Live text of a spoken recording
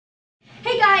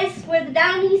guys, we're the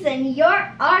Downeys and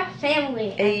you're our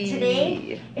family. Hey. And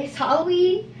today is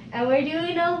Halloween and we're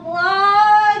doing a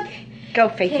vlog. Go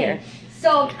fake hair.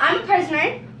 So I'm a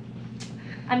prisoner.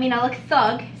 I mean, I look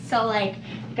thug. So like,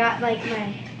 got like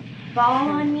my ball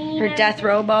on me. Her death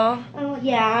row ball. Oh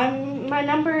yeah, my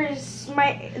number is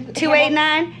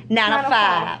 289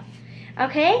 905.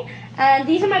 Okay, and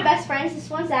these are my best friends. This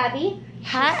one's Abby.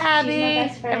 Hi, Abby. She's my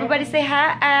best friend. Everybody say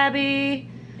hi, Abby.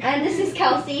 And this is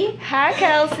Kelsey. Hi,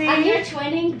 Kelsey. And you're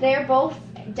twinning. They're both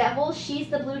devils. She's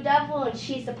the blue devil and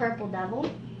she's the purple devil.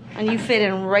 And you fit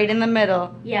in right in the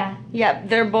middle. Yeah. Yep,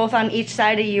 they're both on each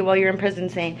side of you while you're in prison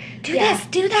saying, do this,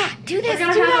 do that, do this, We're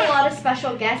gonna do have that. a lot of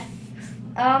special guests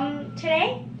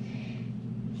today.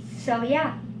 So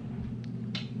yeah.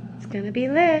 It's gonna be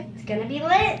lit. It's gonna be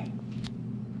lit.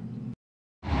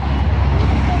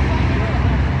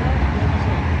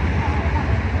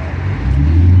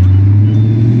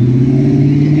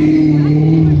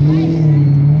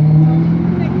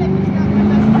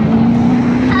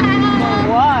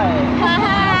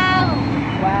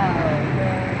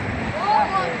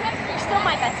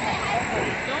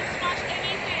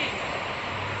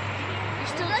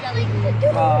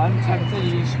 I'm tempted to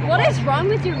use What is wrong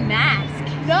with your mask?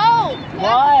 No!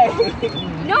 Why?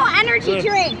 No energy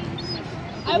drink!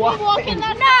 I will walk in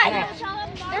that none!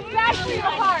 They're bad for your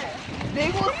heart!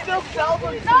 They will still sell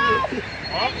them to you!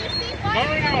 Huh? No,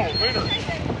 later.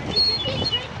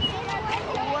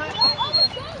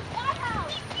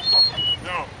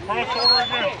 No, cross over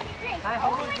again.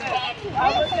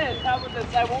 How about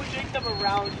this? I won't drink them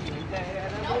around you, okay?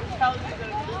 And I won't tell you that.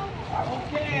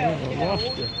 Okay. I lost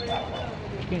it.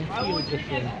 I won't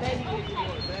drink it, then you get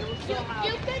yours.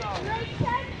 You could roast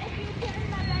them if you put in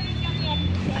my bag and get me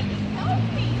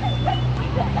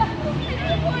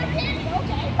everything.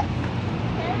 Okay.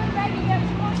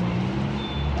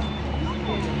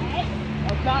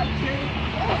 I'm not cheering.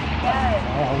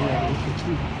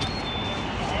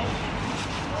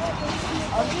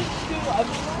 I'm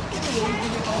not gonna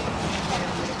leave it all.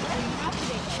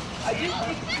 I just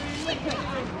extremely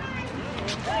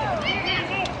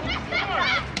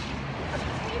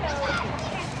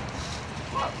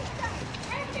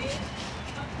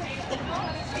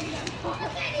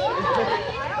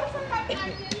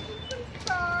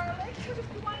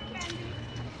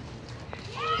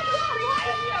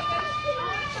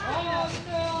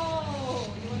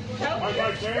I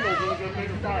like candles, we're gonna make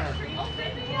a fire.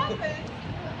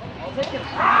 I'll take it.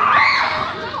 I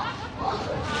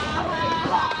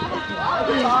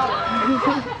saw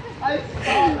it.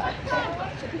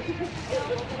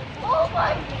 Oh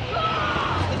my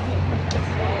god!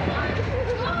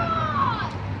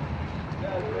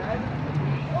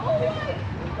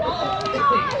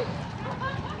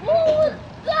 What was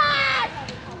that?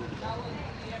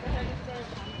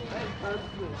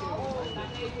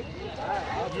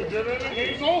 You did it,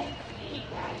 Hazel?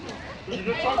 Did you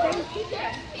get something?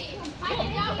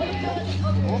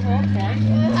 Oh, I'm fine.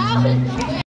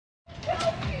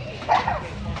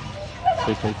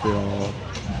 Take it off.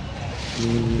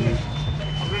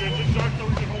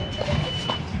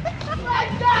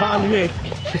 Convict.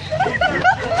 This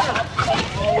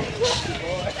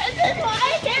is why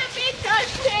I can't be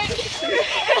touching!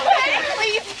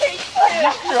 Please take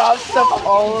Just drop stuff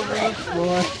all over the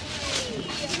floor.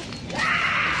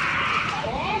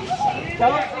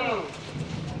 Kelsey,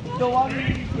 don't want me to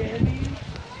eat candy?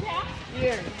 Yeah.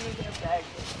 Here, give me that bag.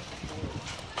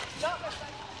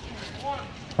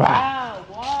 Wow,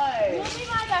 why? You'll be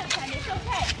my best friend, it's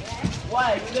okay. Why?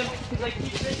 Because I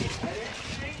keep drinking energy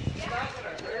drink? It's not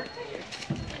gonna hurt you.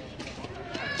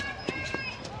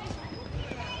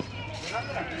 They're not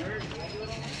gonna hurt you.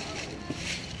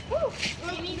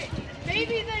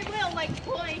 Maybe they will, like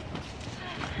boy.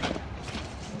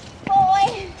 Boy.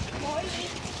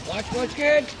 Watch,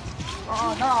 kid.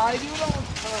 Oh no, I do it all the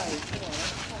time.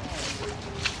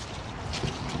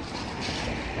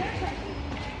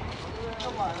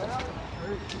 Come on, they're not gonna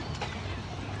hurt you.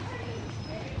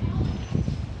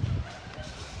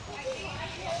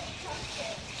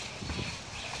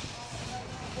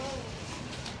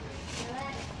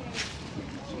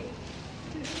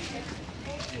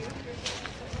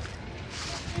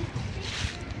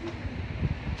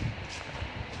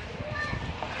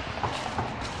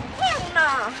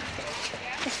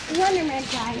 Wonderman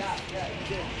guys.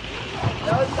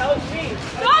 That was me.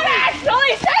 Don't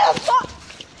actually say the fuck!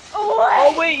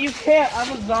 Oh wait, you can't.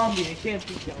 I'm a zombie. I can't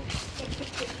be killed.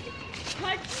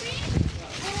 Touch me,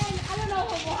 and I don't know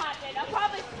what will happen. I'll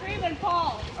probably scream and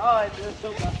fall. Oh, it's so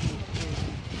lucky.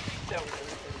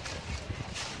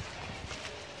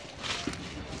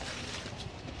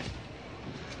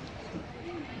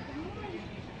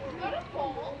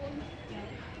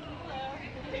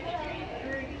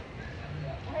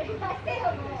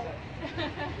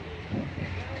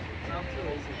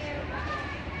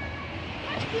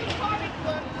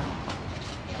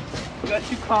 Got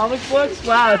 2 comic books?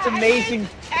 Wow, it's amazing.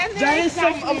 And That is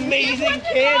some amazing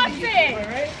candy.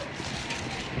 Alright?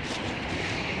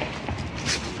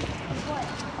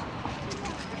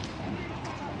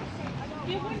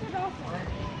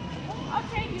 I'll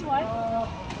trade you one.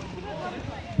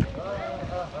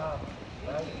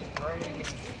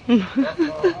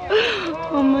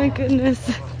 Oh my goodness.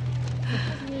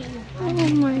 Oh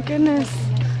my goodness.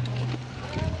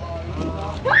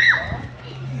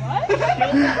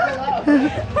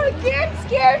 Again,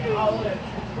 scared me.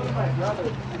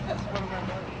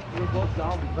 We're both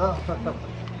zombies.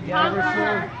 You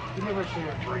never share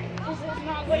a drink. This is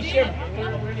not We good. share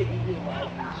beer. We're gonna eat it.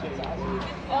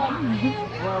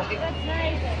 That's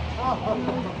nice.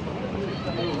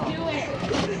 Do it.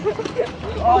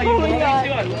 Oh, you want me to? I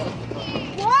will.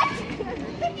 What?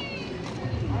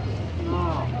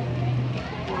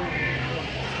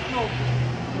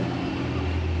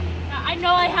 I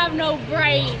know I have no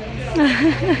brain.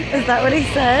 Is that what he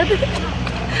said?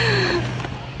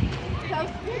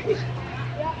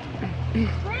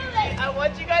 I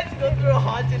want you guys to go through a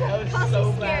haunted house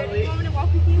so badly. You want me to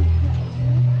walk with you?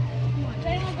 Is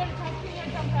anyone going to talk to you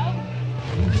and come help?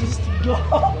 Just go.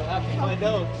 I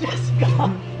know. Just go.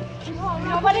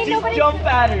 Nobody. Just jump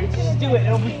at her. Just do it.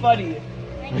 It'll be funny.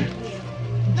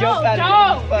 Jump at her.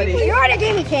 It'll be funny. You already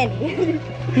gave me candy.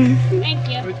 Thank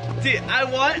you. Dude,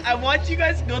 I want you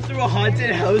guys to go through a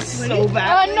haunted house so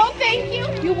bad. No, thank you.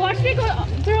 You watched me go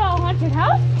through a haunted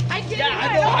house? I did. Yeah,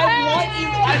 I know.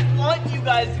 I want you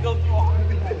guys to go through a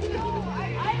haunted house.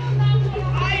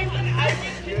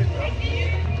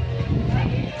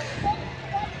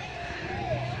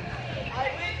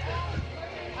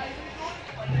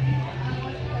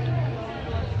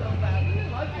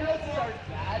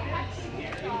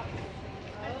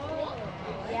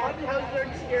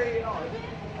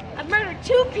 I've murdered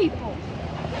 2 people.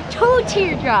 2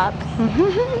 teardrops.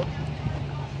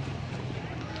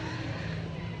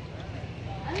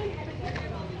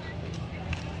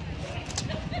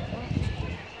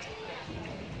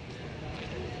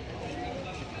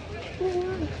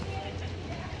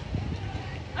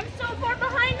 I'm so far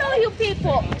behind all you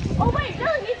people. Oh wait,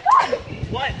 Dylan, he's gone.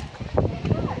 What?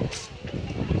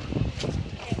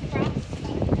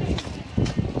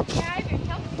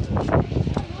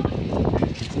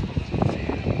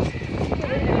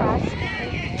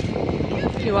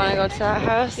 You want to go to that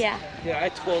house? Yeah. Yeah, I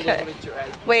told Okay. him to drag.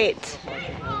 Wait.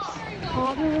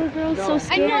 Oh, the little girl's so I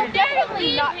scared. know,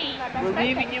 definitely not me. We're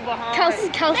leaving you behind. Kelsey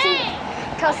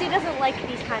doesn't like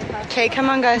these kind of houses. Okay, come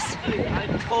on, guys. I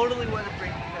totally want to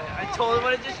bring you guys. I totally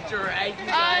want to just drag you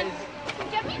guys.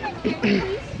 Get me my gear,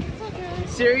 please.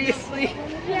 Seriously?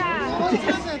 Yeah.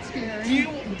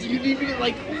 Do you need me to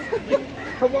like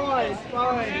come on, it's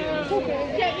fine.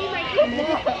 Get me my gear.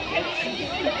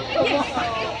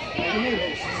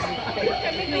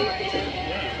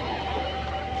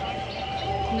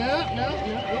 No,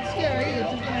 it's scary. It's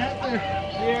just gonna have to.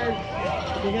 Here.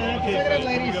 You're gonna have to. Look at it,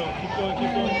 ladies. Keep going,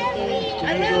 keep going, keep going.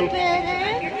 A little bit.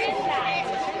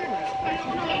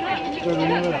 Go to the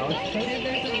house.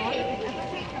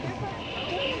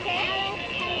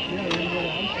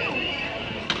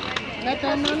 Not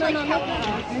that, no. No.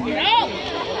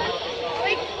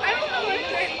 Like, I don't know where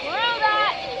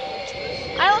that.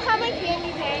 I don't have my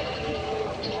candy bag.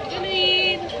 You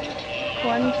need.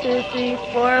 1, 2, 3,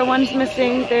 4. One's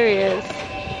missing. There he is.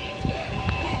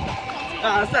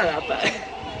 Ah, it's not that bad.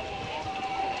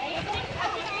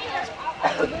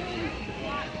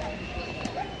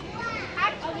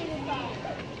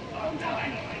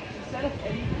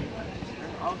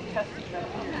 I'll test it back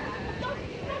here.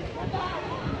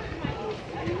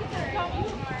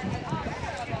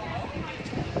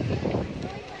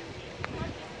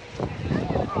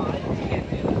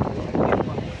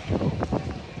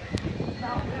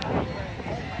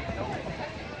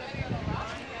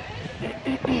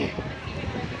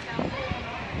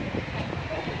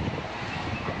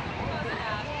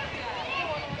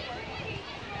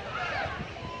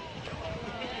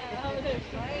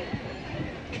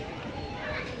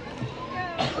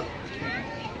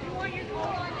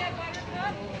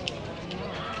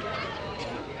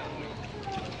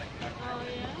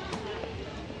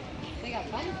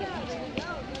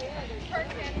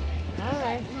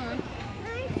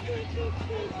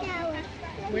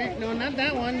 Wait, no, not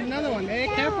that one. Another one. Hey,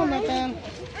 careful, Nathan.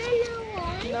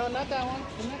 No, not that one.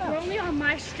 We're only on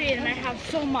my street and I have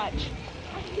so much.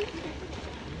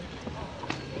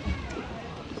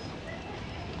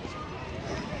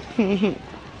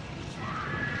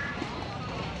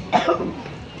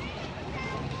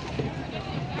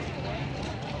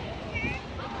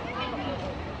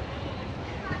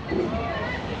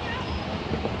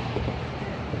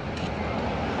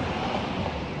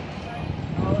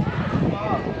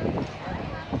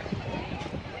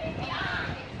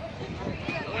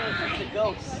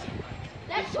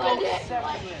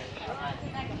 everywhere.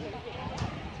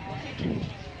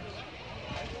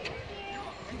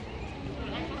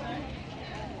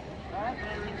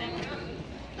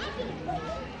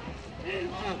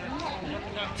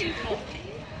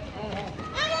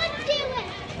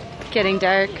 It's getting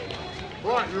dark.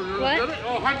 What?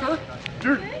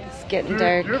 It's getting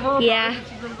dark. Yeah.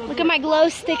 Look at my glow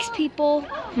sticks, people.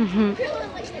 Mm-hmm.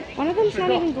 One of them's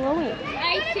not even glowing.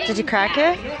 Did you crack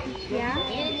it? Yeah.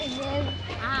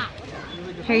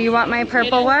 Here, you want my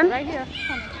purple one? Right here.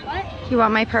 What? You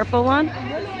want my purple one?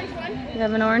 You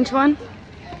have an orange one?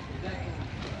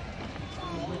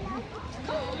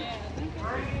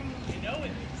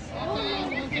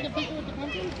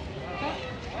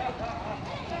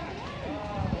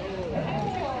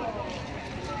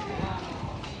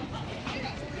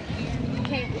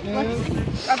 Okay,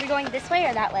 are we going this way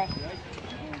or that way?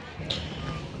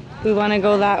 We want to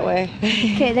go that way.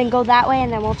 Okay, then go that way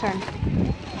and then we'll turn.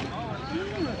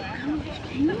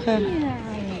 Okay.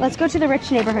 Let's go to the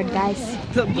rich neighborhood, guys.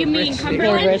 You mean The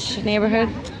Cumberland? rich neighborhood.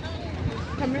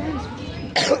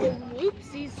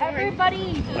 Oopsies, sorry.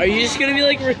 Everybody. Are you just gonna be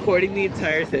like recording the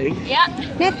entire thing? Yeah.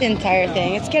 Not the entire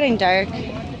thing. It's getting dark. I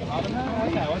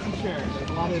wasn't sure. There's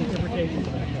a lot of interpretations.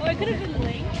 Oh, it could have been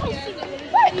late.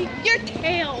 Your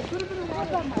tail.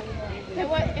 It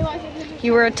wasn't.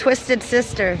 You were a twisted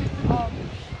sister.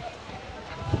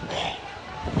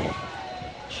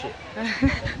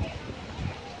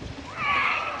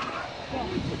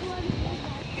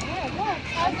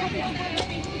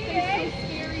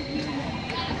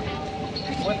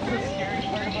 What's the scary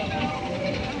part about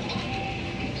this?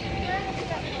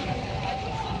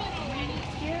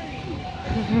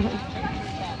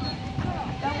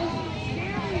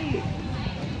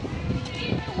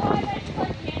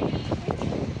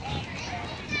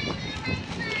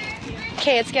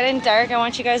 Okay, it's getting dark. I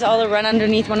want you guys all to run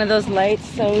underneath one of those lights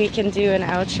so we can do an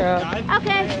outro.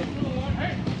 Okay.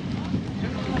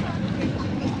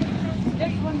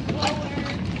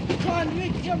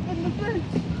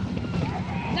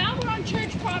 Now we're on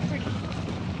church property.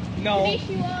 No. Finish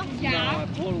you off. Yeah.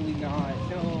 No, totally not.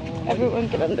 No. Everyone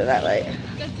get under that light.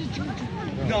 That's the church.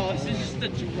 No, this is just the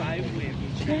driveway.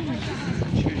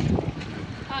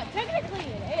 Technically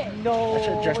it is. No. I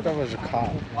should have dressed up as a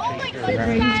cop. Oh my god,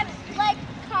 subscribe, like,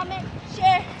 comment,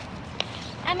 share.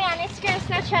 I'm on Instagram,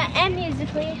 Snapchat, and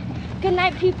Musically. Good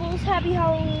night, peoples. Happy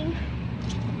Halloween.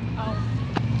 Oh.